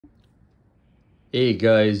Hey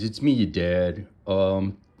guys, it's me, your dad.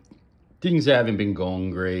 Things haven't been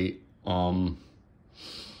going great. I've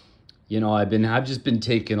just been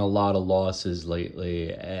taking a lot of losses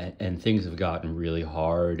lately, and things have gotten really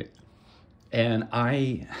hard. And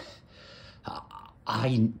I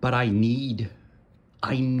need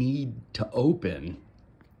to open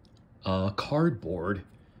a cardboard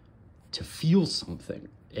to feel something,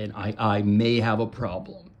 and I may have a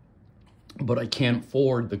problem. But I can't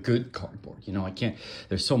afford the good cardboard. I can't.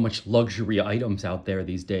 There's so much luxury items out there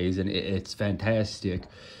these days, and it's fantastic.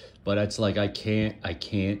 But it's like I can't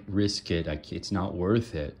risk it. It's not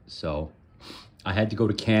worth it. So I had to go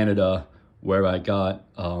to Canada, where I got.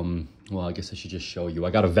 Well, I guess I should just show you. I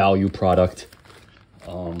got a value product.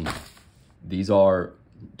 These are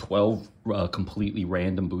 12 completely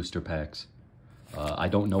random booster packs. I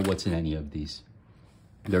don't know what's in any of these.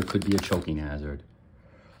 There could be a choking hazard.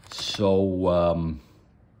 So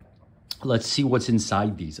let's see what's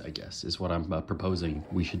inside these, I guess, is what I'm proposing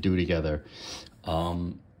we should do together.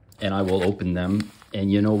 And I will open them.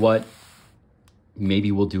 And you know what?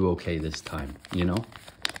 Maybe we'll do okay this time,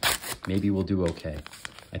 Maybe we'll do okay.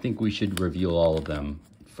 I think we should reveal all of them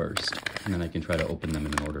first, and then I can try to open them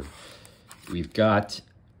in order. We've got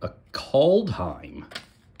a Kaldheim.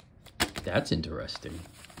 That's interesting.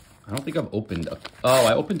 I don't think I've opened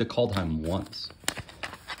I opened a Kaldheim once.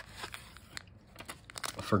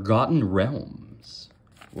 Forgotten Realms.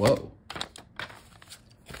 Whoa.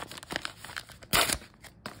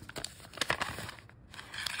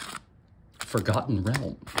 Forgotten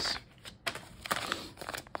Realms.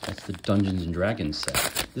 That's the Dungeons and Dragons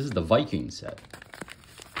set. This is the Viking set.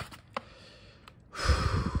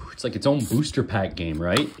 It's like its own booster pack game,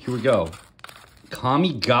 right? Here we go.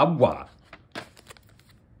 Kamigawa.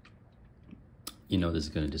 This is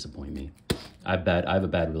going to disappoint me. I have a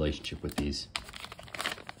bad relationship with these.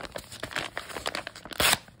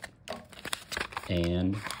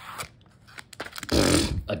 And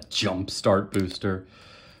a jumpstart booster.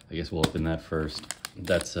 I guess we'll open that first.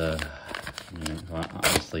 That's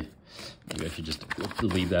honestly, maybe I should just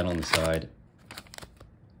leave that on the side.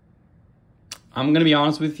 I'm gonna be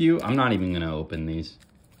honest with you, I'm not even gonna open these.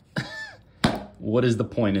 What is the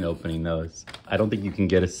point in opening those? I don't think you can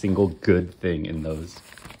get a single good thing in those,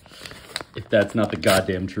 if that's not the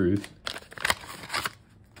goddamn truth.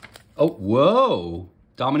 Oh, whoa!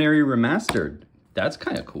 Dominaria Remastered. That's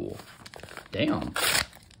kind of cool. Damn.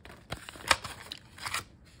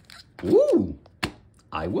 Ooh.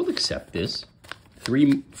 I will accept this.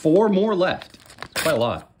 4 more left. It's quite a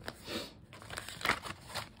lot.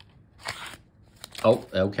 Oh,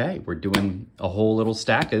 okay. We're doing a whole little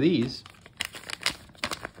stack of these.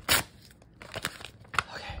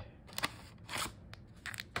 Okay.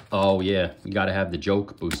 Oh, yeah. You got to have the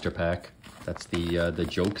joke booster pack. That's the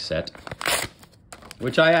joke set,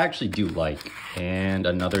 which I actually do like. And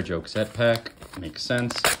another joke set pack. Makes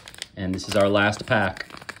sense. And this is our last pack.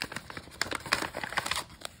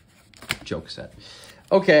 Joke set.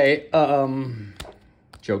 Okay,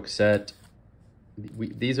 joke set.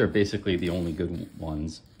 These are basically the only good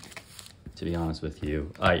ones, to be honest with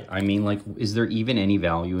you. I mean, like, is there even any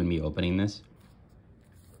value in me opening this?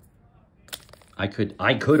 I could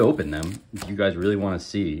open them if you guys really want to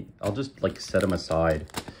see. I'll just, like, set them aside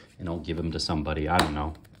and I'll give them to somebody. I don't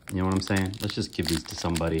know. You know what I'm saying? Let's just give these to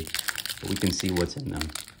somebody so we can see what's in them.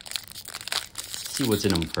 See what's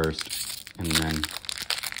in them first, and then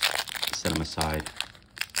set them aside.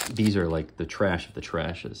 These are like the trash of the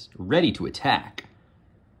trashes. Ready to attack.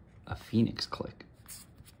 A Phoenix Click.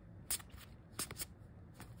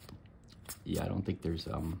 Yeah, I don't think there's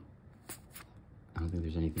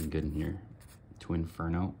anything good in here. To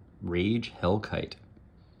Inferno. Rage Hellkite.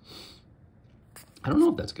 I don't know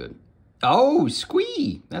if that's good. Oh,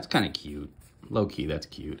 Squee! That's kind of cute. Low-key, that's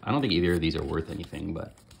cute. I don't think either of these are worth anything,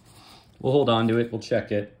 but we'll hold on to it. We'll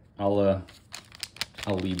check it. I'll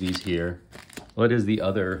leave these here. What is the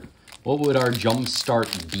other? What would our jump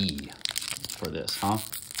start be for this, huh?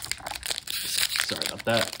 Sorry about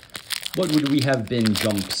that. What would we have been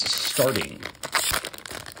jump starting?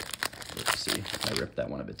 Let's see. I ripped that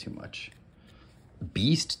one a bit too much.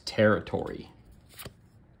 Beast Territory.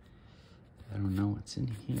 I don't know what's in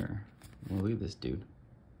here. Well, look at this dude.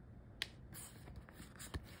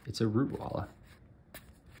 It's a Rootwalla.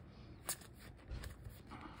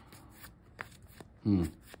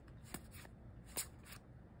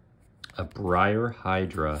 A Briar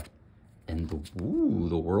Hydra and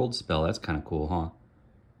the World Spell. That's kind of cool, huh?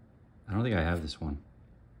 I don't think I have this one.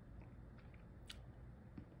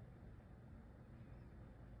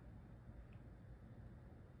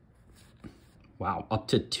 Wow, up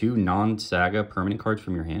to 2 non-saga permanent cards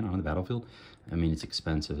from your hand on the battlefield. I mean, it's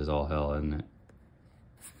expensive as all hell, isn't it?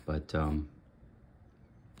 But,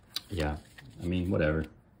 yeah, I mean, whatever.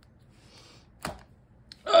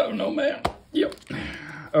 I don't know, man. Yep.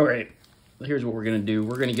 All right, here's what we're gonna do.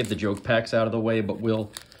 We're gonna get the joke packs out of the way, but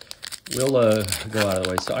we'll go out of the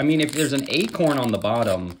way. So, I mean, if there's an acorn on the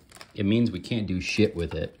bottom, it means we can't do shit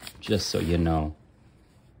with it, just so you know.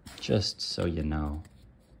 Just so you know.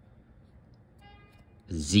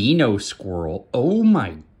 Xeno Squirrel. Oh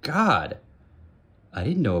my God. I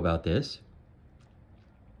didn't know about this.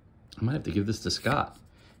 I might have to give this to Scott.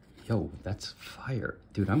 Yo, that's fire.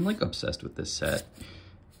 Dude, I'm like obsessed with this set.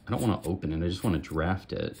 I don't want to open it. I just want to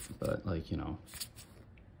draft it. But like, you know.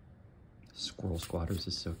 Squirrel Squatters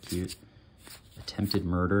is so cute. Attempted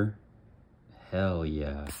Murder. Hell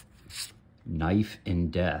yeah. Knife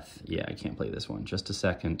and Death. Yeah, I can't play this one. Just a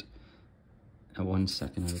second. 1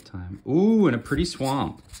 second at a time. Ooh, and a Pretty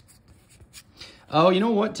Swamp. Oh, you know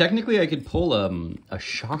what? Technically, I could pull a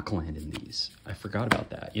shock land in these. I forgot about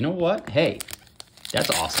that. You know what? Hey, that's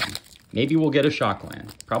awesome. Maybe we'll get a shock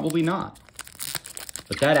land. Probably not.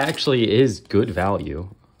 But that actually is good value.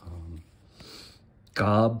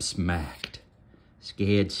 Gobsmacked.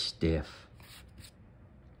 Scared Stiff.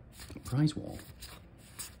 Prize Wall.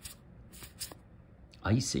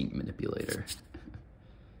 Icing Manipulator.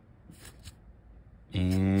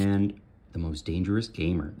 And the Most Dangerous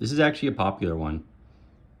Gamer. This is actually a popular one.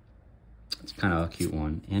 It's kind of a cute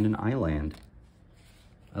one. And an island.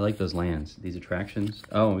 I like those lands. These attractions.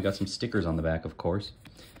 Oh, we got some stickers on the back, of course.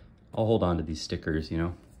 I'll hold on to these stickers, you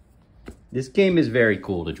know. This game is very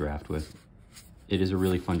cool to draft with. It is a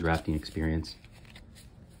really fun drafting experience.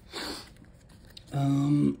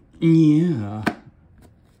 Yeah.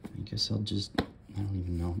 I guess I'll just, I don't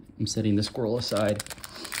even know. I'm setting the squirrel aside.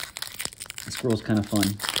 The squirrel's kind of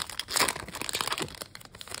fun.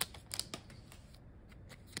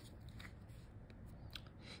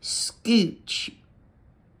 Scooch.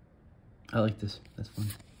 I like this. That's fun.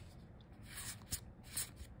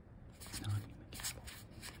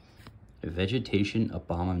 A Vegetation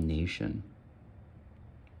Abomination.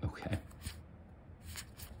 Okay.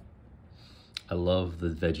 I love the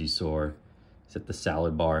Vegisaur. It's at the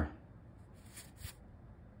salad bar.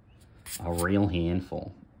 A real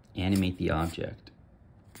handful. Animate the object.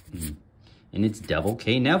 And it's Devil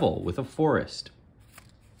K. Neville with a forest.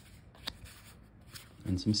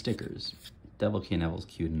 And some stickers. Devil K. Neville's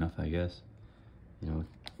cute enough, I guess. You know,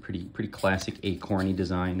 pretty classic acorny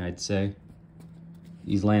design, I'd say.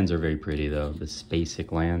 These lands are very pretty, though. The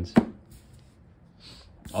basic lands.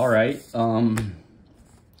 All right.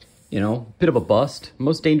 You know, bit of a bust.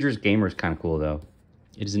 Most Dangerous Gamer is kind of cool, though.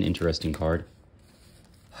 It is an interesting card.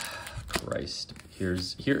 Christ.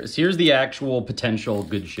 Here's the actual potential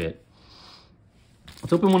good shit.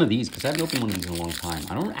 Let's open one of these, because I haven't opened one of these in a long time.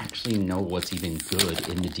 I don't actually know what's even good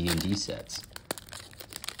in the D&D sets.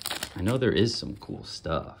 I know there is some cool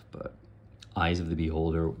stuff, but Eyes of the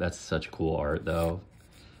Beholder, that's such cool art, though.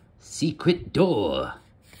 Secret Door.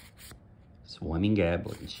 Swimming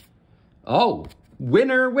Gabblers. Oh,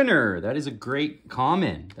 winner. That is a great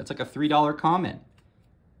common. That's like a $3 common.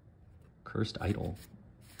 Cursed Idol.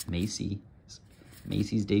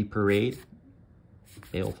 Macy's Day Parade.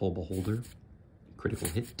 Baleful Beholder. Critical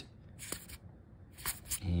Hit.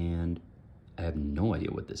 And I have no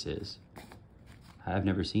idea what this is. I've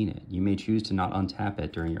never seen it. You may choose to not untap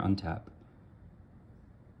it during your untap.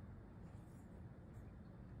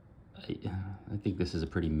 I think this is a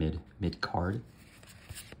pretty mid card,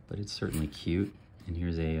 but it's certainly cute. And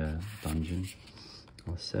here's a dungeon.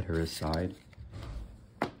 I'll set her aside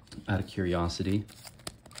out of curiosity.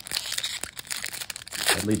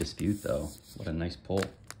 Deadly Dispute, though. What a nice pull.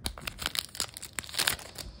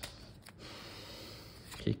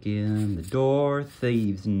 Kick in the door,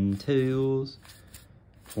 thieves and tools.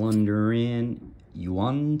 Plunder in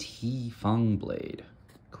Yuan Ti Fang Blade.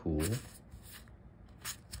 Cool.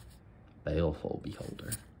 Baleful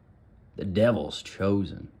Beholder. The Devil's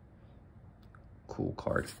Chosen. Cool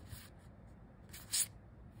card.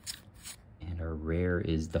 And our rare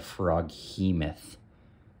is the Froghemoth.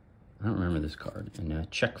 I don't remember this card. And a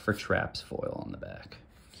Check for Traps foil on the back.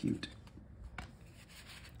 Cute.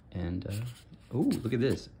 And, oh, look at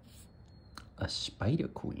this. A Spider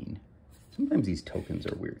Queen. Sometimes these tokens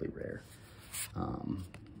are weirdly rare.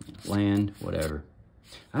 Land, whatever.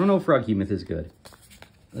 I don't know if Froghemoth is good.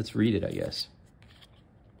 Let's read it, I guess.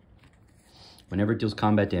 Whenever it deals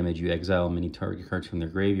combat damage, you exile many target cards from their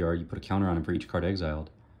graveyard. You put a counter on them for each card exiled.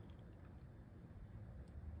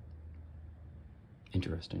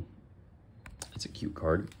 Interesting. It's a cute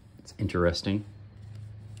card. It's interesting.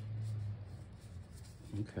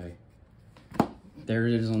 Okay. There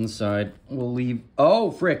it is on the side. We'll leave...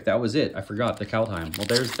 Oh, frick, that was it. I forgot the Kaldheim. Well,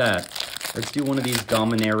 there's that. Let's do one of these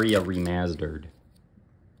Dominaria Remastered.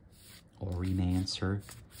 Orimancer.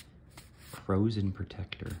 Frozen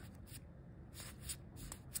Protector.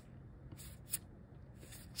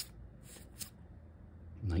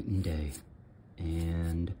 Night and Day.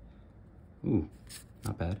 And... Ooh,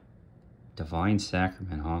 not bad. Divine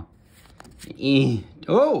Sacrament, huh?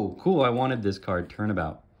 Oh, cool. I wanted this card.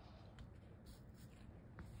 Turnabout.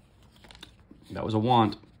 That was a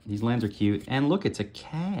want. These lands are cute. And look, it's a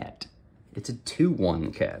cat. It's a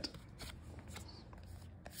 2/1 cat.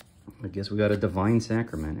 I guess we got a Divine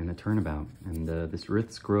Sacrament and a Turnabout. And this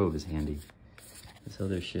Rith's Grove is handy. This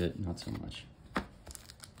other shit, not so much.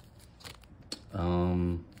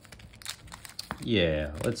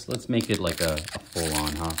 Yeah, let's make it like a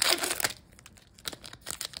full-on, huh?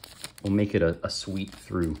 We'll make it a sweep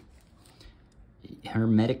through.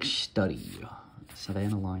 Hermetic Study.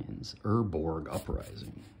 Savannah Lions. Urborg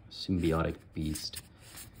Uprising. Symbiotic Beast.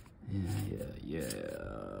 Yeah.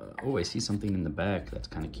 Oh, I see something in the back. That's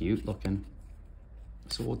kind of cute looking.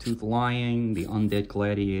 Soultooth Lion. The Undead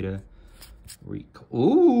Gladiator.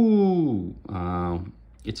 Ooh!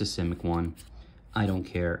 It's a Simic one. I don't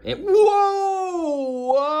care. Whoa!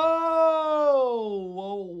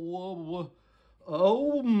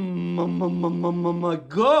 Oh my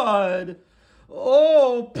God!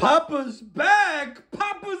 Oh, Papa's back!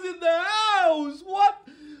 Papa's in the house! What?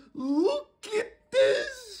 Look at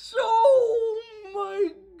this! Oh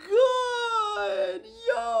my God!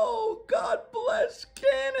 Yo, God bless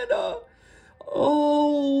Canada!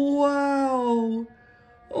 Oh, wow!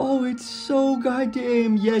 Oh, it's so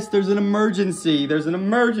goddamn... Yes, there's an emergency. There's an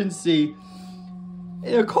emergency.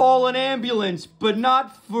 They're calling an ambulance, but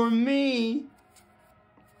not for me.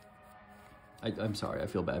 I'm sorry. I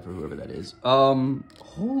feel bad for whoever that is.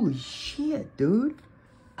 Holy shit, dude.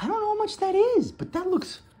 I don't know how much that is, but that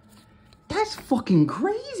looks... That's fucking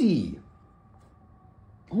crazy.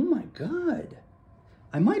 Oh my God.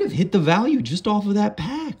 I might have hit the value just off of that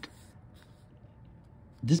pack.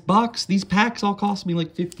 These packs all cost me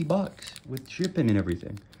like 50 bucks with shipping and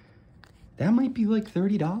everything. That might be like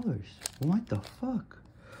 $30. What the fuck?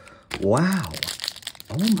 Wow.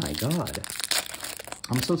 Oh my God.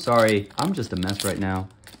 I'm so sorry. I'm just a mess right now.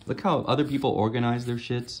 Look how other people organize their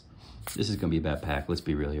shits. This is gonna be a bad pack. Let's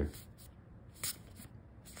be real here.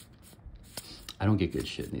 I don't get good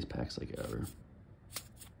shit in these packs like ever.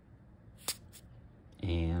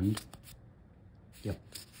 And, yep.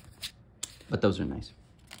 But those are nice.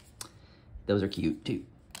 Those are cute too.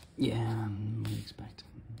 Yeah, what do you expect?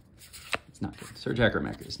 It's not good. Sir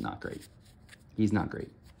Jackermacker is not great. He's not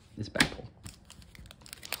great. This back pull.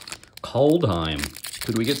 Kaldheim.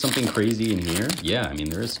 Could we get something crazy in here? Yeah, I mean,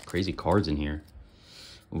 there is crazy cards in here.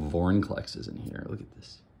 Vornclex is in here. Look at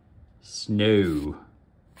this. Snow.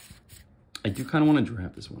 I do kind of want to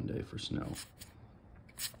draft this one day for snow.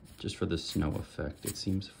 Just for the snow effect. It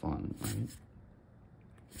seems fun, right?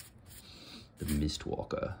 The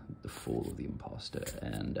Mistwalker, the Fool of the Imposter,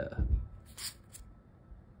 and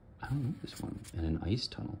I don't know this one, and an Ice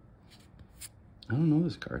Tunnel. I don't know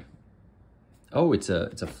this card. Oh, it's a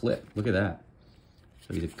flip. Look at that.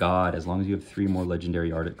 So he's a god. As long as you have 3 more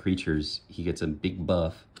legendary art creatures, he gets a big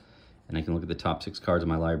buff, and I can look at the top 6 cards of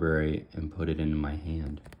my library and put it into my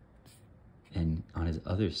hand. And on his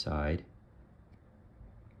other side,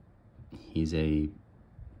 he's a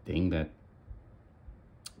thing that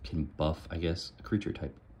can buff, I guess, a creature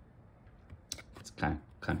type. It's kind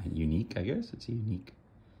of unique, I guess. It's a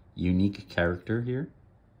unique character here.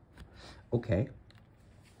 Okay.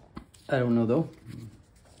 I don't know though.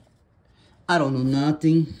 I don't know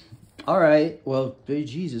nothing. All right. Well,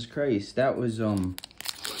 Jesus Christ, that was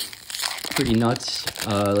pretty nuts.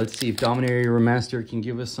 Let's see if Dominaria Remaster can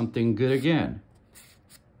give us something good again.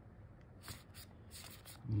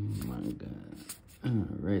 Oh my God. All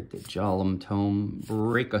right, the Jalum Tome,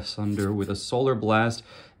 break asunder with a Solar Blast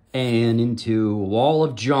and into a wall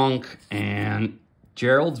of junk and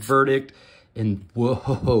Gerald's Verdict and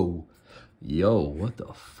whoa, yo, what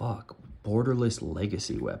the fuck? Borderless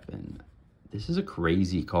Legacy Weapon. This is a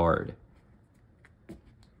crazy card.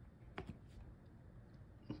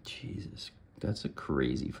 Jesus, that's a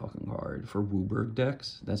crazy fucking card. For Wooburg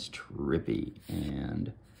decks, that's trippy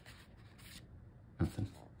and nothing.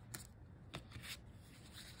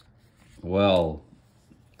 Well,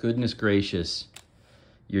 goodness gracious.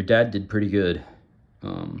 Your dad did pretty good.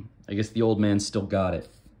 I guess the old man still got it.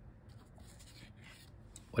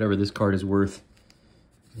 Whatever this card is worth.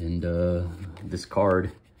 And this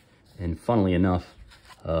card, and funnily enough,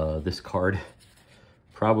 this card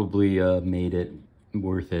probably made it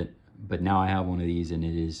worth it. But now I have one of these, and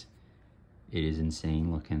it is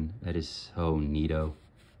insane looking. That is so neato.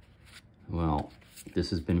 Well, this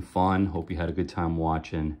has been fun. Hope you had a good time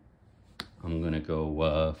watching. I'm gonna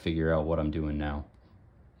go figure out what I'm doing now.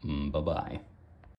 Bye-bye.